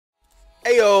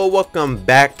Heyo, welcome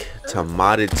back to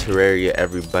Modded Terraria,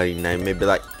 everybody. Now you may be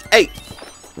like, hey,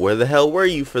 where the hell were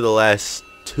you for the last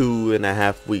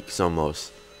 2.5 weeks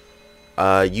almost?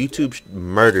 YouTube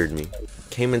murdered me.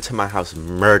 Came into my house,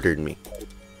 murdered me.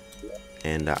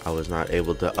 And I was not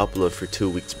able to upload for 2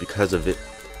 weeks because of it.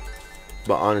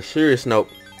 But on a serious note,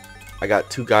 I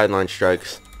got 2 guideline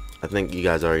strikes. I think you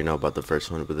guys already know about the first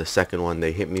one, but the second one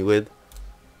they hit me with.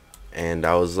 And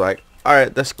I was like,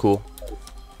 alright, that's cool.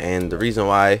 And the reason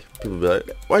why, people be like,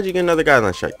 why'd you get another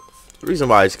guideline strike? The reason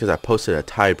why is because I posted a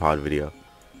Tide Pod video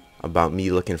about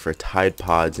me looking for Tide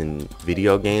Pods in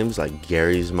video games like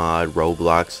Garry's Mod,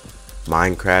 Roblox,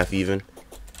 Minecraft even.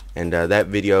 And that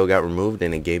video got removed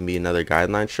and it gave me another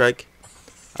guideline strike.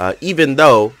 Even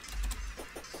though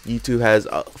YouTube has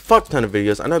a fuck ton of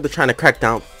videos. I know they're trying to crack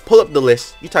down. Pull up the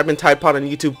list. You type in Tide Pod on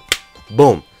YouTube.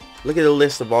 Boom. Look at the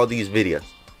list of all these videos.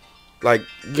 Like,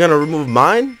 you're gonna remove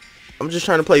mine? I'm just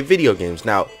trying to play video games.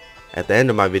 Now, at the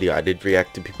end of my video, I did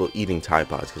react to people eating Tide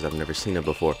Pods because I've never seen it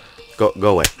before. Go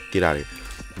away. Get out of here.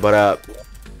 But,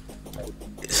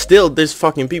 still, there's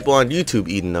fucking people on YouTube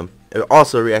eating them. And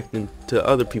also reacting to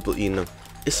other people eating them.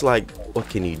 It's like, what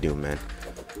can you do, man?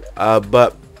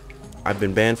 But, I've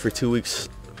been banned for 2 weeks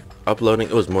uploading.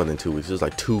 It was more than 2 weeks. It was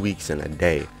like 2 weeks and a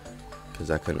day. Because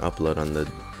I couldn't upload on the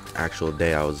actual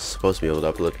day I was supposed to be able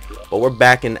to upload. But we're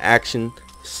back in action.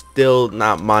 Still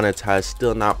not monetized,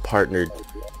 still not partnered.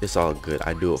 It's all good.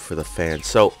 I do it for the fans.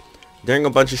 So during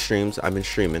a bunch of streams, I've been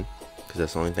streaming because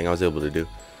that's the only thing I was able to do.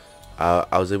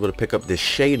 I was able to pick up this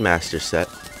Shade Master set,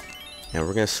 and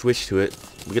we're gonna switch to it.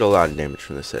 We get a lot of damage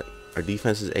from this set. Our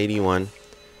defense is 81,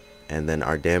 and then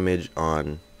our damage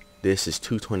on this is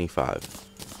 225.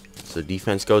 So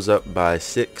defense goes up by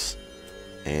 6,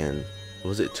 and what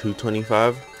was it,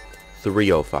 225?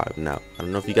 305. Now, I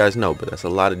don't know if you guys know, but that's a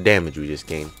lot of damage we just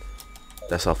gained.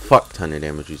 That's a fuck ton of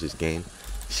damage we just gained.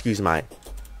 Excuse my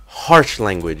harsh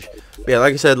language. But yeah,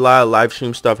 like I said, a lot of live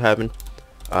stream stuff happened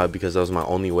because that was my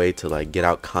only way to like get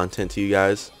out content to you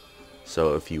guys.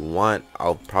 So if you want,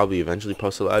 I'll probably eventually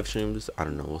post the live streams. I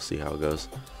don't know, we'll see how it goes.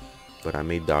 But I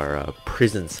made our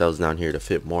prison cells down here to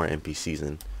fit more NPCs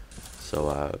in.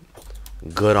 So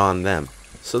good on them.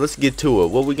 So let's get to it.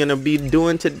 What we're gonna be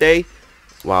doing today?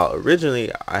 Well,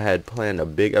 originally I had planned a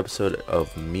big episode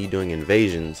of me doing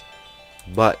invasions,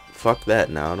 but fuck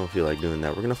that now. I don't feel like doing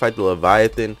that. We're gonna fight the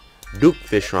Leviathan Duke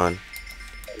Fishron.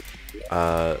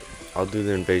 I'll do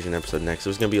the invasion episode next. It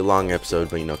was gonna be a long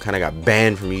episode, but you know, kind of got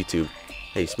banned from YouTube.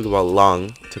 Hey, speak about long.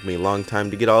 It took me a long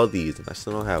time to get all of these, and I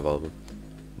still don't have all of them.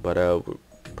 But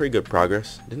pretty good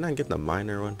progress. Didn't I get the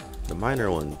minor one? The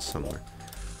minor one somewhere.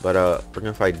 But we're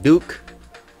gonna fight Duke,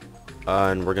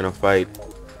 and we're gonna fight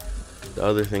the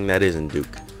other thing that isn't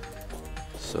Duke.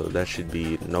 So that should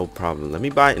be no problem. Let me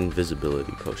buy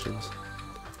invisibility potions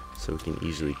so we can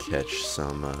easily catch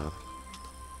some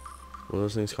what are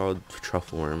those things called?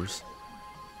 Truffle worms.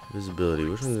 Visibility.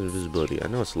 Which one's invisibility? I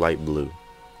know it's light blue.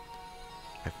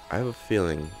 I have a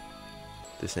feeling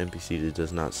this NPC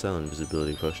does not sell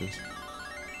invisibility potions.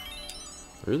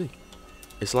 Really?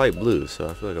 It's light blue, so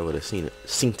I feel like I would have seen it.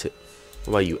 What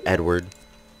about you, Edward?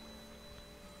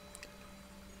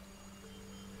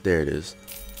 There it is.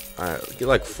 Alright, get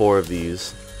like 4 of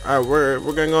these. Alright, we're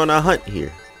gonna go on a hunt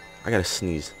here. I gotta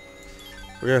sneeze.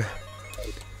 We're gonna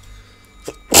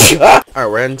alright,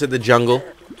 we're heading to the jungle.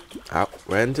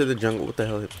 We're heading to the jungle. What the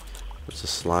hell? There's a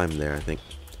slime there, I think.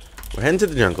 We're heading to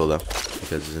the jungle though, because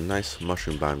there's a nice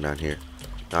mushroom biome down here.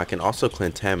 Now I can also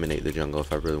contaminate the jungle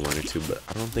if I really wanted to, but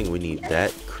I don't think we need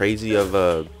that crazy of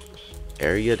a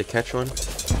area to catch one.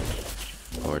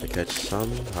 Or to catch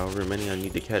some, however many I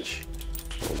need to catch.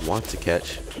 Or want to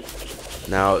catch.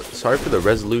 Now, sorry for the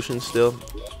resolution still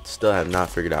have not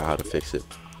figured out how to fix it.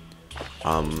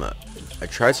 I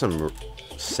tried some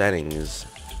settings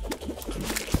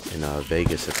in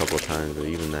Vegas a couple of times, but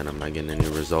even then I'm not getting any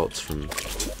results from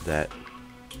that.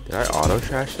 Did I auto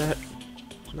trash that?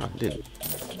 No, I didn't.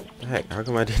 What the heck, how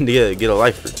come I didn't get a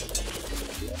life fruit?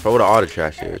 If I would have auto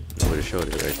trashed it, I would have showed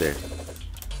it right there.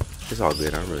 It's all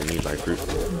good, I don't really need life fruit.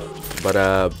 But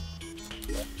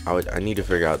I need to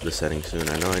figure out the settings soon.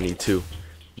 I know I need to,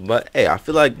 but hey, I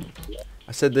feel like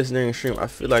I said this during the stream. I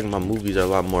feel like my movies are a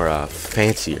lot more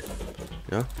fancier.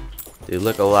 You know, they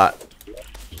look a lot.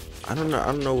 I don't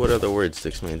know what other words to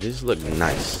explain. They just look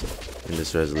nice in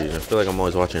this resolution. I feel like I'm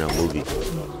always watching a movie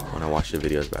when I watch the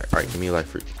videos back. All right, give me a life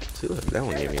fruit. See, look, that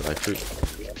one gave me a life fruit.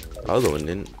 The other one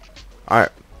didn't. All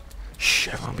right, shh,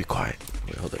 everyone be quiet.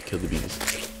 Wait, hold up, kill the bees.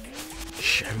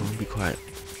 Shh, everyone be quiet.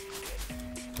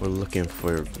 We're looking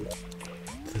for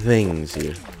things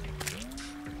here.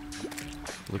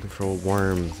 Looking for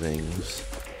worm things.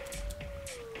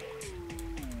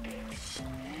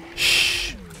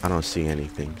 I don't see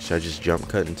anything. Should I just jump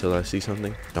cut until I see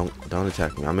something? Don't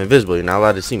attack me. I'm invisible. You're not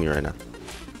allowed to see me right now.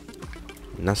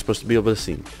 You're not supposed to be able to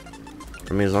see me.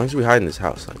 I mean, as long as we hide in this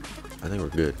house, like, I think we're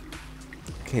good.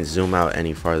 I can't zoom out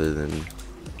any farther than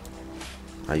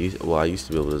I used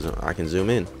to be able to zoom. I can zoom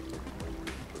in.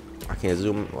 I can't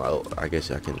zoom. Well, I guess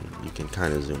I can. You can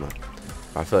kind of zoom out.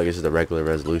 I feel like this is the regular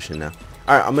resolution now.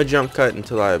 All right, I'm gonna jump cut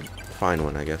until I find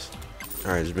one, I guess.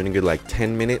 All right, it's been a good like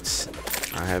 10 minutes.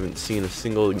 I haven't seen a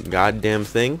single goddamn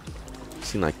thing.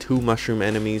 Seen like 2 mushroom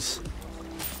enemies.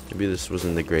 Maybe this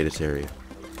wasn't the greatest area.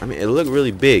 I mean, it looked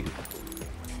really big.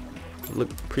 It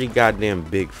looked pretty goddamn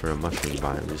big for a mushroom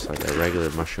biome, just like a regular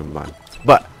mushroom biome.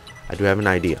 But I do have an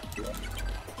idea.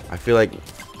 I feel like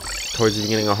towards the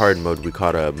beginning of hard mode, we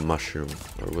caught a mushroom,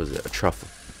 or was it a truffle?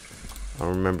 I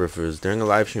don't remember if it was during a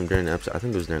live stream, during an episode. I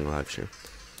think it was during a live stream.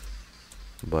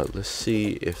 But let's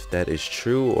see if that is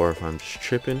true or if I'm just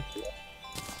tripping.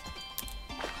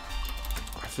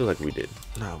 I feel like we did.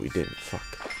 No, we didn't.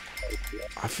 Fuck.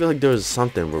 I feel like there was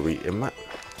something where I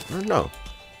don't know.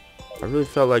 I really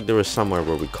felt like there was somewhere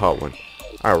where we caught one.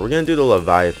 Alright, we're gonna do the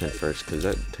Leviathan first, because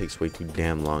that takes way too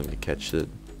damn long to catch the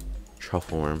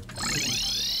truffle worm.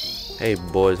 Hey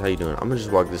boys, how you doing? I'm gonna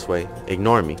just walk this way.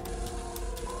 Ignore me.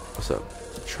 What's up?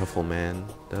 Truffle man.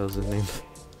 That was his name.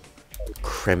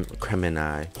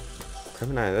 Cremini.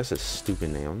 Cremini, that's a stupid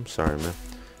name. I'm sorry, man.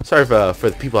 Sorry for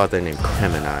the people out there named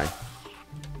Cremini.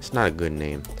 It's not a good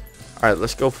name. Alright,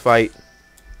 let's go fight.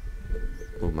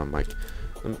 Move my mic.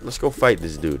 Let's go fight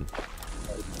this dude.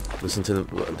 Listen to the...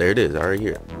 There it is. I already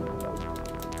hear it.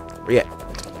 Where you at?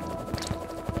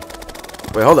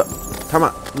 Wait, hold up. Come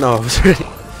on. No, I was ready.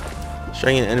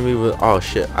 Striking an enemy with... Oh,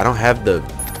 shit. I don't have the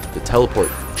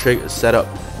teleport trigger set up.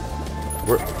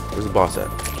 Where's the boss at?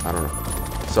 I don't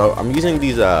know. So, I'm using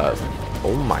these...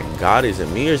 Oh, my God. Is it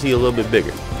me or is he a little bit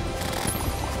bigger?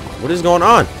 What is going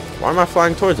on? Why am I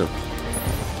flying towards him?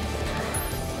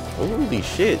 Holy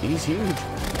shit. He's huge.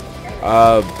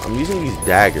 I'm using these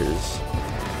daggers.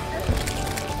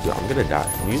 Dude, I'm gonna die.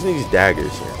 I'm using these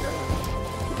daggers here.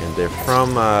 And they're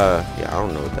from, yeah, I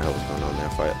don't know what the hell was going on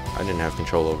there. I didn't have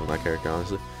control over my character,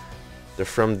 honestly. They're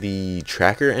from the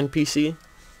tracker NPC.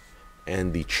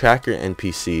 And the tracker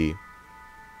NPC,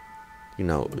 you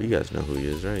know, you guys know who he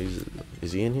is, right?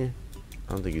 Is he in here?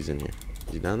 I don't think he's in here.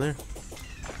 Is he down there?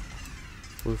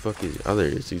 Who the fuck is he? Oh, there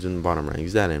he is. He's in the bottom right.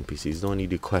 He's that NPC. He's the one you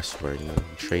do quests for, you know.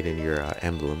 You trade in your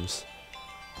emblems.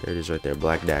 There it is right there.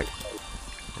 Black dagger.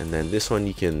 And then this one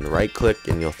you can right click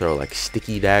and you'll throw like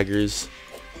sticky daggers.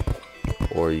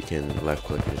 Or you can left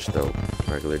click and just throw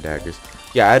regular daggers.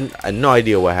 Yeah, I had no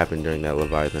idea what happened during that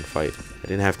Leviathan fight. I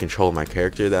didn't have control of my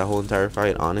character that whole entire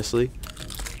fight, honestly.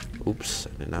 Oops. I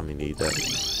did not mean to eat that.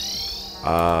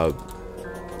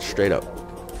 Straight up.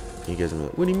 You guys are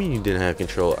like, what do you mean you didn't have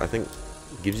control? I think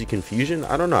it gives you confusion?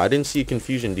 I don't know. I didn't see a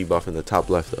confusion debuff in the top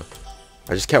left though.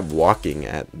 I just kept walking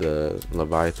at the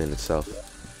Leviathan itself.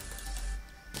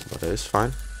 But it's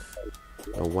fine.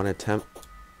 No, 1 attempt.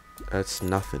 That's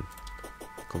nothing.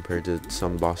 Compared to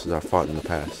some bosses I fought in the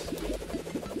past.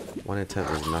 1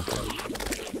 attempt is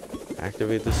nothing.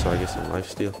 Activate this so I get some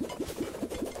lifesteal.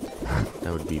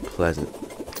 That would be pleasant.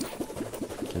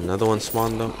 Another one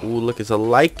spawned though. Ooh, look, it's a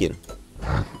lichen.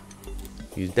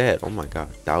 He's dead. Oh my god.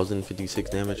 1056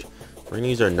 damage. We're gonna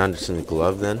use our Gnunderson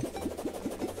glove then.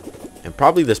 And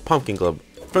probably this pumpkin glove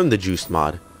from the Joost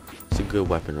Mod. It's a good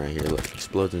weapon right here. Look,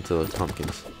 explodes into those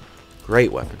pumpkins.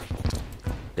 Great weapon.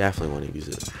 Definitely want to use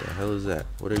it. What the hell is that?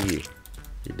 What are you?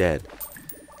 You're dead.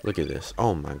 Look at this.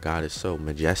 Oh my god, it's so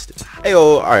majestic. Hey,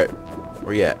 oh, alright.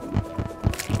 Where you at?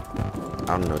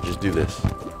 I don't know, just do this.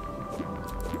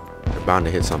 You're bound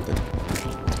to hit something.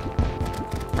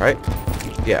 Alright?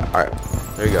 Yeah, alright.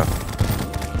 There you go.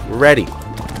 We're ready.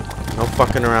 No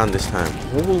fucking around this time.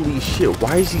 Holy shit,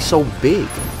 why is he so big?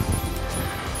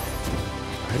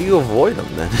 How do you avoid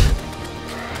him then?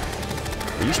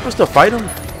 Are you supposed to fight him?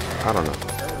 I don't know.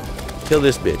 Kill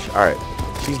this bitch. Alright.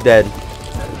 She's dead.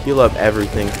 Heal up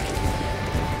everything.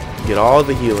 Get all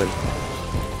the healing.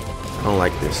 I don't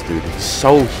like this, dude. He's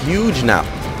so huge now.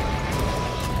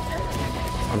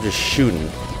 I'm just shooting.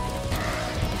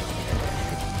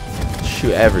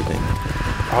 Shoot everything.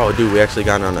 Oh, dude, we actually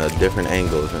got on a different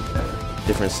angle.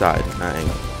 Different side, not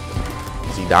angle.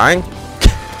 Is he dying?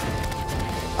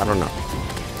 I don't know.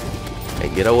 Hey,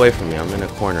 get away from me. I'm in a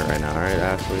corner right now, alright?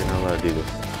 Ashley, you're not allowed to do this.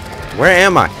 Where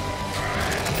am I?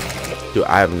 Dude,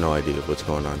 I have no idea what's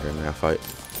going on during that fight.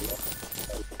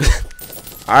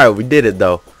 Alright, we did it,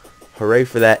 though. Hooray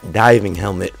for that diving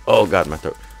helmet. Oh, God, my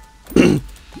throat.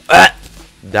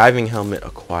 Diving helmet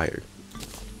acquired.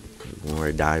 We're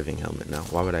a diving helmet now.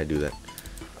 Why would I do that?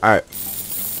 Alright.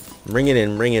 Bring it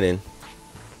in, bring it in.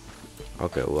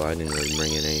 Okay, well, I didn't really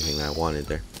bring in anything that I wanted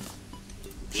there.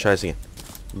 Let's try this again.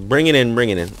 Bring it in, bring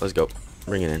it in. Let's go.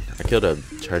 Bring it in. I killed a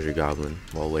treasure goblin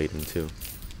while waiting, too.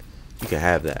 You can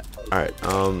have that. Alright,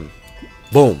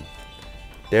 boom.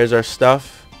 There's our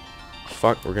stuff.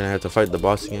 Fuck, we're gonna have to fight the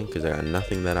boss again because I got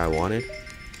nothing that I wanted.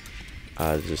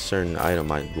 There's a certain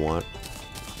item I want.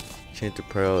 Enchanted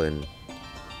Pearl and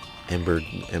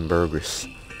Ambergris.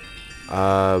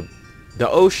 The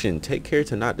ocean. Take care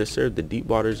to not disturb the deep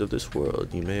waters of this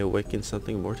world. You may awaken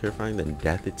something more terrifying than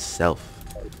death itself.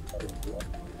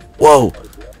 Whoa!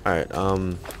 Alright,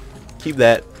 keep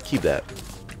that. Keep that.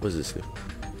 What does this do?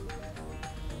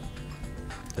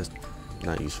 That's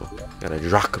not useful. Got a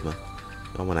drachma.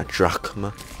 I want a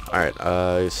drachma.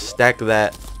 Alright, stack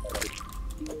that.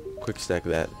 Quick stack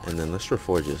that. And then let's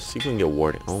reforge this. See if we can get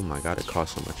warding. Oh my god, it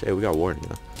costs so much. Hey, we got warding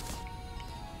though.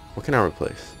 What can I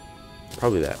replace?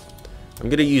 Probably that. I'm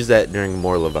gonna use that during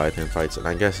more Leviathan fights, and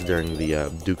I guess during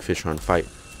the Duke Fishron fight.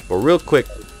 But real quick,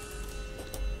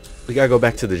 we gotta go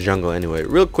back to the jungle anyway.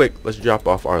 Real quick, let's drop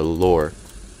off our lore.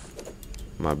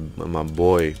 My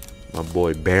boy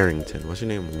Barrington. What's your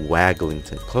name?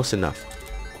 Waglington. Close enough.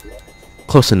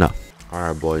 Close enough. All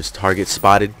right, boys. Target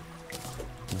spotted.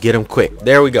 Get him quick.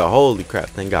 There we go. Holy crap!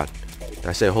 Thank God. Did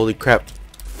I say holy crap?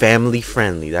 Family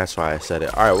friendly. That's why I said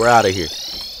it. All right, we're out of here.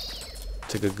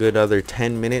 Took a good other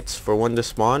 10 minutes for one to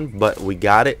spawn, but we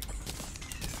got it.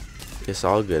 It's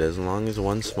all good as long as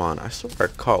one spawn. I swear I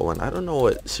caught one. I don't know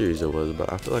what series it was,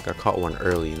 but I feel like I caught one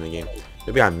early in the game.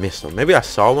 Maybe I missed one. Maybe I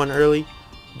saw one early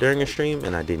during a stream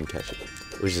and I didn't catch it.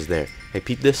 It was just there. Hey,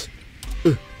 peep this.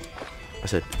 I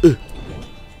said,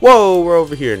 whoa, we're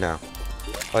over here now.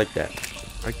 I like that.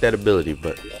 I like that ability,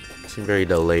 but it seemed very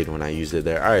delayed when I used it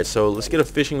there. Alright, so let's get a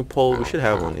fishing pole. We should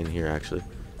have one in here, actually.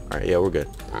 Alright, yeah, we're good.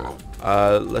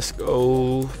 Let's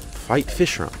go fight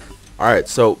Fishron. Alright,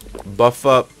 so buff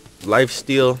up,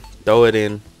 lifesteal, throw it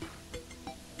in.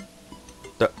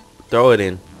 Throw it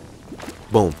in.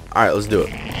 Boom. Alright, let's do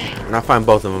it. And I find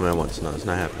both of them at once. No, it's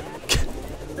not happening.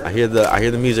 I hear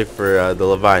the music for the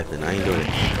Leviathan. I ain't doing it.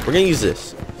 We're gonna use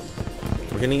this.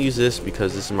 We're gonna use this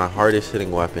because this is my hardest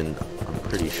hitting weapon, I'm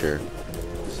pretty sure.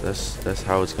 So that's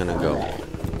how it's gonna go.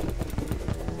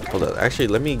 Hold up. Actually,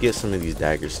 let me get some of these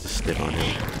daggers to stick on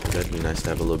him. That'd be nice to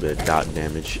have a little bit of dot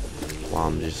damage while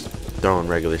I'm just throwing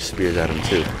regular spears at him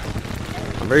too.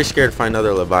 I'm very scared to find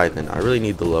another Leviathan. I really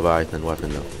need the Leviathan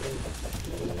weapon though.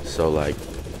 So like,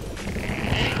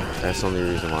 that's the only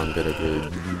reason why I'm gonna really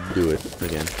do it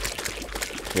again.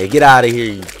 Yeah, get out of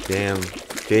here, you damn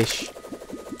fish.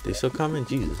 They still coming?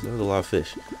 Jesus, that was a lot of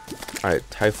fish. Alright,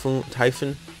 Typhoon?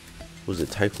 Was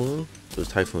it Typhoon? It was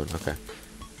Typhoon, okay.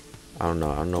 I don't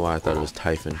know why I thought it was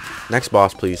Typhon. Next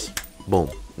boss, please.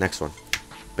 Boom. Next one.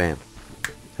 Bam.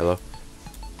 Hello.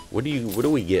 What do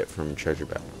we get from treasure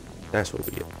battle? That's what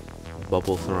we get.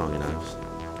 Bubble throwing knives.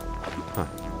 Huh.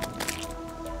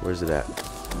 Where's it at?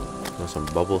 Want some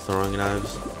bubble throwing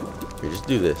knives? Here, just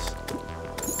do this.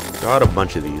 Got a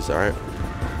bunch of these, alright?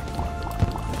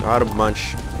 Got a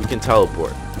bunch. We can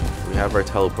teleport. We have our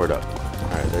teleport up.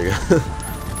 Alright, there you go.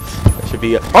 That should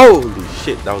be holy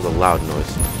shit, that was a loud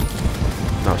noise.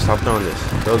 No, stop throwing this.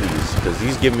 Throw these, because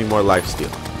these give me more lifesteal.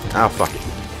 Ah, fuck it.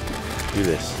 Do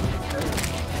this.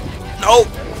 No!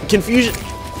 Confusion!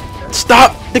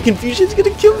 Stop! The confusion's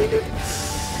gonna kill me, dude.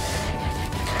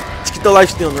 Let's get the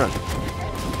lifesteal and run.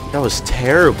 That was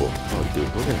terrible. Oh, dude,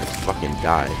 we're gonna fucking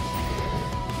die.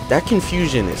 That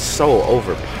confusion is so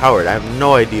overpowered. I have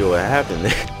no idea what happened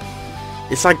there.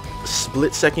 It's like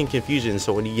split-second confusion,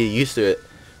 so when you get used to it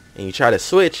and you try to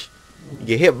switch, you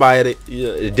get hit by it,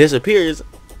 it disappears.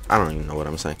 I don't even know what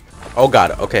I'm saying. Oh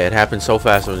god, okay, it happened so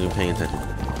fast I wasn't even paying attention.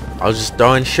 I was just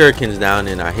throwing shurikens down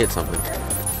and I hit something.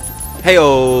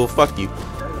 Hey-oh, fuck you.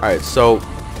 Alright, so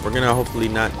we're gonna hopefully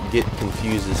not get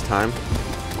confused this time.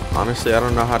 Honestly, I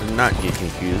don't know how to not get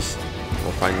confused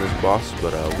while fighting this boss,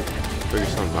 but we'll figure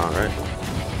something out, right?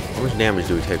 How much damage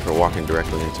do we take for walking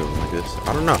directly into him like this?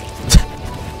 I don't know.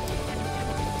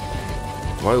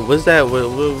 What was that? What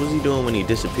was he doing when he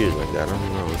disappeared like that? I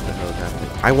don't know what the hell is happening.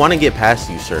 I want to get past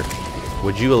you, sir.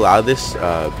 Would you allow this?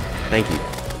 Thank you.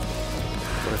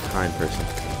 What a kind person.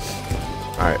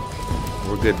 Alright.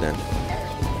 We're good then.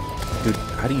 Dude,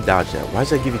 how do you dodge that? Why does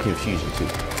that give you confusion too?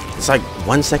 It's like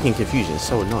 1 second confusion. It's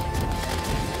so annoying.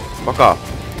 Fuck off.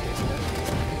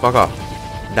 Fuck off.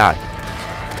 Die.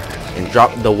 And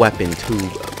drop the weapon too,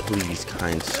 please,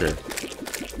 kind sir.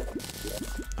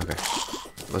 Okay.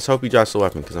 Let's hope he drops the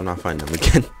weapon because I'm not finding him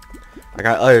again. I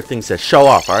got other things to show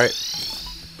off, alright?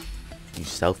 You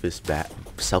selfish bash.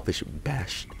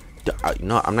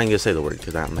 No, I'm not going to say the word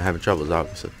because I'm having troubles,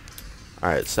 obviously.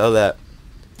 Alright, sell that.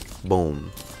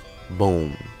 Boom.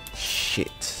 Boom.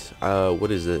 Shit.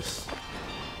 What is this?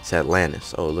 It's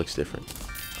Atlantis. Oh, it looks different.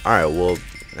 Alright, well,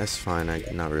 that's fine.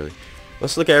 Not really.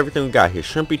 Let's look at everything we got here.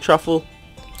 Shrimpy truffle.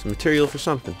 Some material for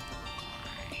something.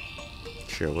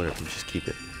 Sure, whatever. Just keep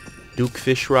it. Duke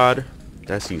fish rod.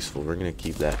 That's useful. We're gonna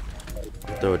keep that.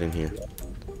 Throw it in here.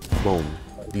 Boom.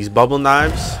 These bubble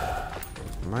knives.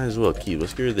 Might as well keep.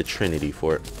 Let's get rid of the Trinity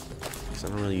for it. Because I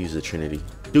don't really use the Trinity.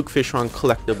 Duke Fishron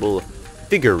collectible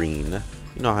figurine.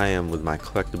 You know how I am with my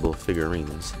collectible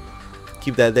figurines.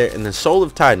 Keep that there. And then Soul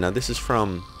of Tide. Now this is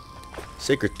from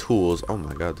Sacred Tools. Oh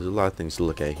my god, there's a lot of things to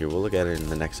look at here. We'll look at it in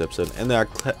the next episode. And then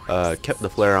I kept the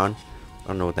flare on. I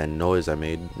don't know what that noise I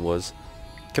made was.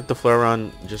 Kept the flare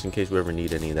on just in case we ever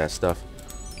need any of that stuff.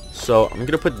 So I'm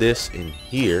gonna put this in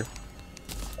here.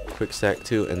 Quick stack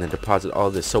too, and then deposit all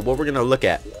this. So what we're gonna look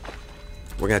at,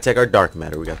 we're gonna take our dark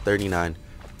matter. We got 39,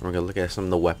 and we're gonna look at some of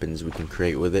the weapons we can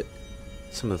create with it.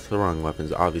 Some of the throwing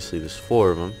weapons. Obviously, there's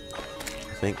 4 of them.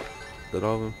 I think. Is that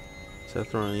all of them? Is that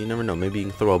throwing? You never know. Maybe you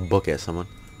can throw a book at someone.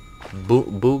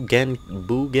 Bugenkaki.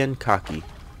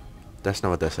 That's not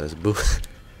what that says.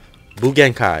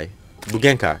 Bugenkai.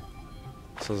 Bugenkai.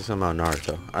 Sounds like something about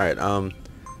Naruto. Alright,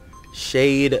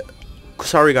 Shade.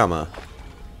 Kusarigama.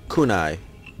 Kunai.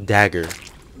 Dagger.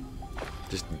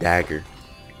 Just dagger.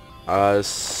 I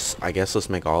guess let's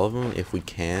make all of them if we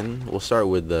can. We'll start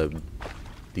with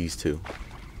these 2.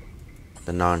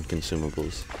 The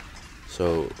non-consumables.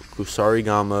 So,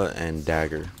 Kusarigama and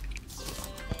dagger.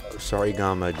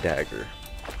 Kusarigama, dagger.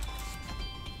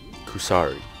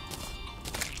 Kusari.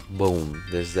 Boom.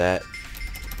 There's that.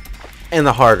 And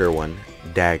the harder one.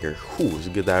 Dagger. Ooh, it's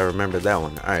good that I remembered that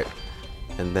one. Alright.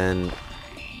 And then...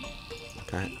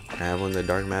 Can I have one of the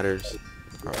dark matters?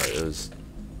 Alright, it was...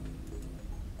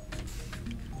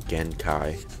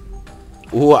 Genkai.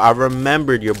 Ooh, I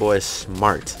remembered your boy is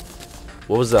smart.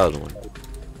 What was the other one?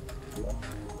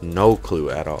 No clue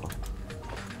at all.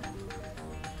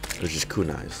 It was just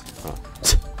kunais. Oh.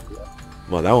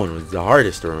 Well, that one was the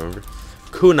hardest to remember.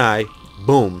 Kunai.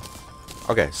 Boom.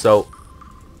 Okay, so...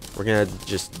 We're gonna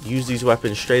just use these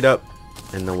weapons straight up,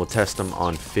 and then we'll test them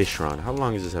on Fishron. How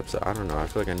long is this episode? I don't know. I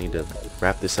feel like I need to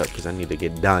wrap this up because I need to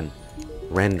get done,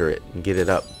 render it, and get it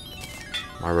up.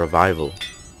 My revival.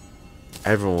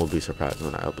 Everyone will be surprised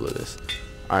when I upload this.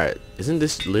 Alright, isn't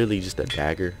this literally just a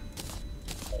dagger?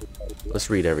 Let's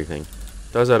read everything.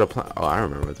 Does that apply? Oh, I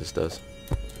remember what this does.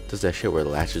 Does that shit where it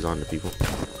latches on to people.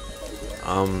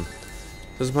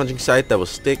 There's a punching sight that will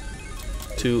stick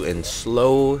to and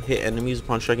slow hit enemies.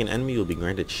 Upon striking an enemy, you will be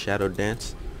granted Shadow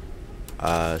Dance.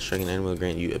 Striking an enemy will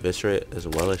grant you Eviscerate as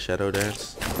well as Shadow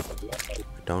Dance. I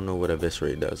don't know what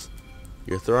Eviscerate does.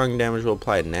 Your throwing damage will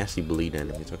apply nasty bleed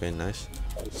enemies. Okay, nice.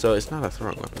 So it's not a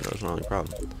throwing weapon, that's my only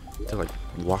problem. To like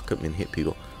walk up and hit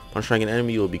people. Upon striking an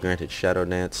enemy, you will be granted Shadow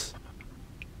Dance.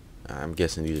 I'm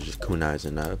guessing these are just kunais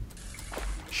and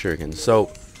shurikens. So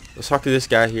let's talk to this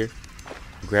guy here.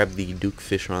 Grab the Duke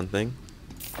Fishron thing.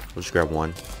 We'll just grab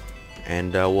one.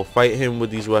 And we'll fight him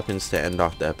with these weapons to end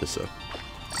off the episode.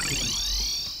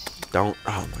 Oh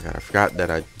my god, I forgot that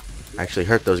I actually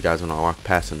hurt those guys when I walked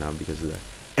past them now because of the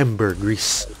ember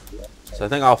grease. So I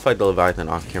think I'll fight the Leviathan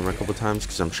off camera a couple times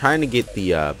because I'm trying to get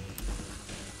the what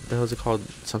the hell is it called?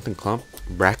 Something clump?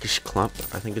 Brackish clump,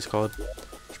 I think it's called.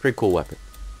 It's a pretty cool weapon.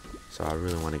 So I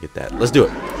really want to get that. Let's do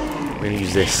it. We're gonna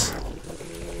use this.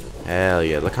 Hell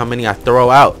yeah, look how many I throw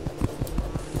out.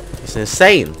 It's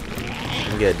insane.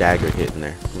 Let me get a dagger hit in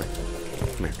there. Come here.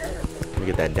 Come here. Let me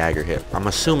get that dagger hit. I'm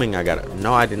assuming I got it.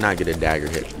 No, I did not get a dagger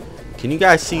hit. Can you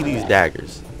guys see these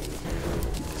daggers?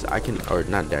 Cause I can, or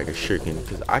not daggers, shuriken.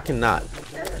 Because I cannot.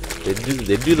 They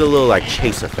do the little like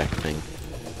chase effect thing.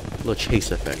 Little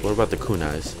chase effect. What about the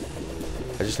kunais?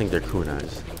 I just think they're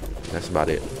kunais. That's about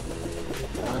it.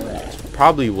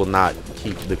 Probably will not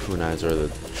keep the kunais or the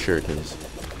shurikens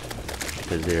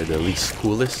because they're the least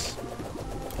coolest.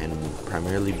 And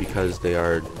primarily because they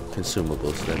are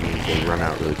consumables. That means they run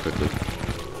out really quickly.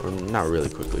 Or not really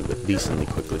quickly, but decently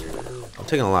quickly. I'm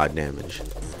taking a lot of damage.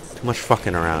 Too much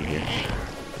fucking around here.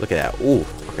 Look at that. Ooh.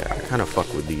 Okay, I kind of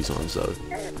fuck with these ones though.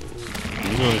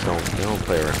 These ones don't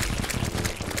play around.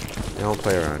 They don't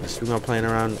play around. If we're not playing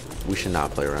around, we should not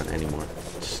play around anymore.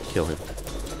 Just kill him.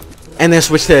 And then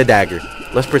switch to a dagger.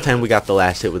 Let's pretend we got the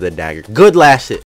last hit with a dagger. Good last hit.